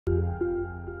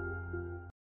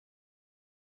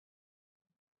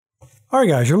All right,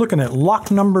 guys, you're looking at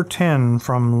lock number 10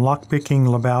 from Lock Picking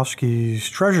Lebowski's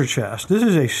treasure chest. This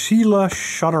is a Sela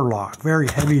shutter lock. Very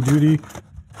heavy duty,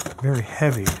 very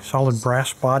heavy. Solid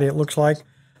brass body, it looks like.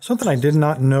 Something I did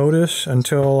not notice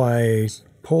until I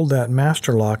pulled that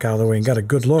master lock out of the way and got a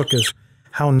good look is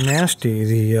how nasty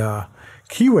the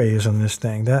keyway is on this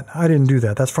thing. I didn't do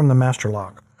that. That's from the master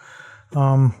lock.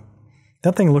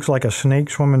 That thing looks like a snake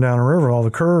swimming down a river, all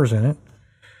the curves in it.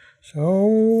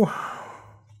 So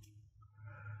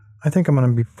I think I'm going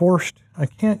to be forced. I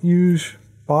can't use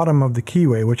bottom of the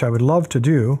keyway, which I would love to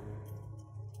do,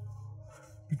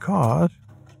 because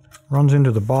it runs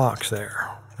into the box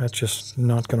there. That's just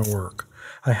not going to work.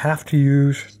 I have to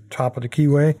use top of the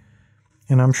keyway,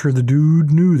 and I'm sure the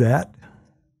dude knew that.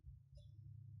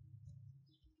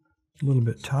 A little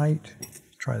bit tight.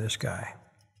 Try this guy.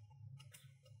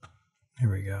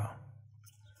 Here we go.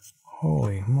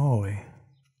 Holy moly.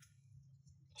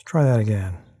 Let's try that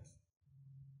again.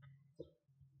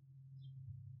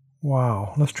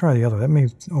 Wow, let's try the other. That may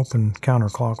open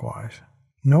counterclockwise.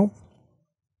 Nope.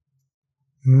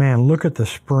 Man, look at the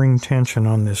spring tension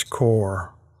on this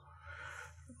core.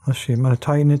 Let's see, I'm going to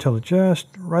tighten it till it just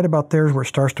right about there is where it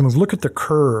starts to move. Look at the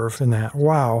curve in that.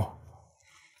 Wow.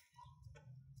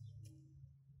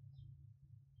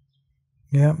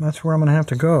 Yeah, that's where I'm going to have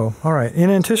to go. All right,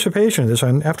 in anticipation of this,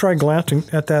 after I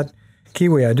glanced at that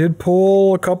keyway, I did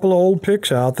pull a couple of old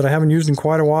picks out that I haven't used in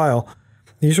quite a while.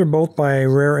 These are both by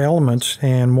Rare Elements,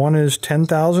 and one is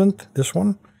 10,000th, this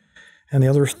one, and the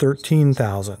other is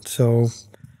 13,000th. So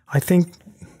I think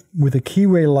with a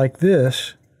keyway like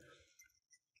this,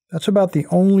 that's about the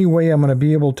only way I'm going to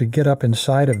be able to get up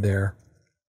inside of there.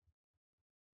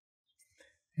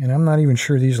 And I'm not even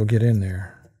sure these will get in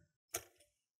there.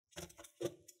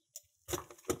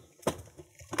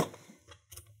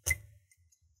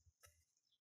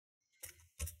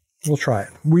 We'll try it.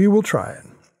 We will try it.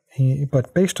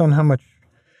 But based on how much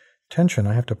tension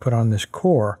I have to put on this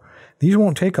core, these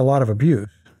won't take a lot of abuse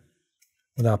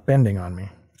without bending on me.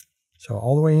 So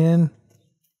all the way in,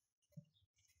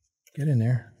 get in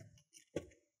there.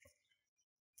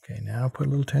 Okay, now put a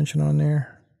little tension on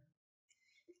there.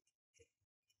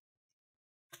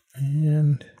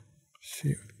 And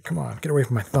see, come on, get away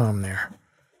from my thumb there.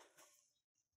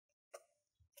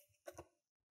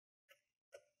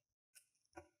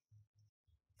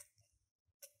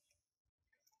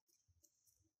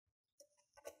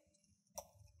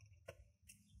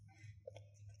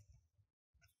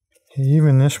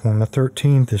 Even this one, the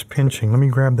 13th, is pinching. Let me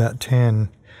grab that 10.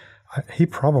 He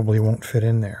probably won't fit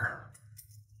in there.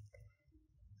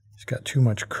 He's got too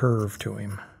much curve to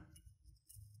him.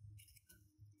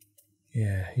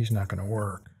 Yeah, he's not going to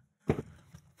work.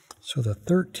 So the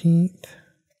 13th,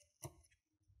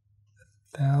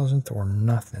 1,000th, or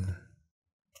nothing.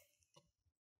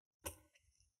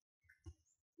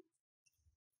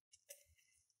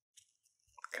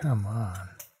 Come on.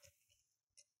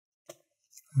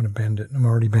 I'm going to bend it. I'm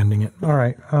already bending it. All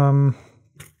right. Let's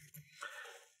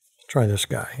try this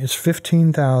guy. It's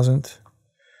 15,000th.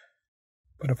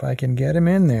 But if I can get him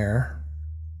in there,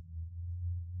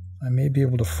 I may be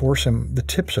able to force him, the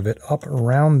tips of it, up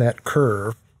around that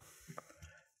curve.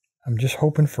 I'm just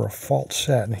hoping for a false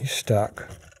set, and he's stuck.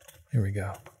 Here we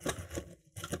go.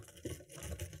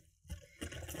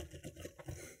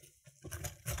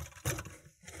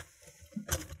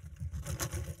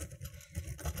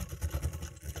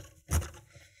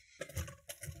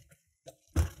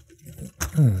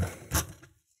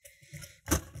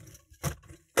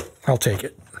 I'll take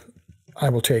it. I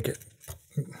will take it.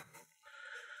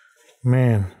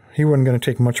 Man, he wasn't going to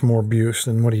take much more abuse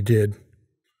than what he did.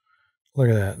 Look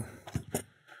at that.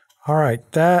 All right,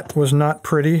 that was not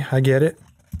pretty. I get it.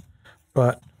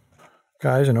 But,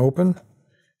 guys, an open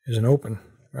is an open,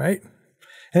 right?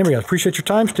 Anyway, guys, appreciate your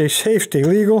time. Stay safe, stay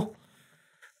legal.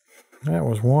 That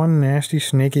was one nasty,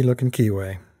 snaky-looking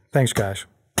keyway. Thanks, guys.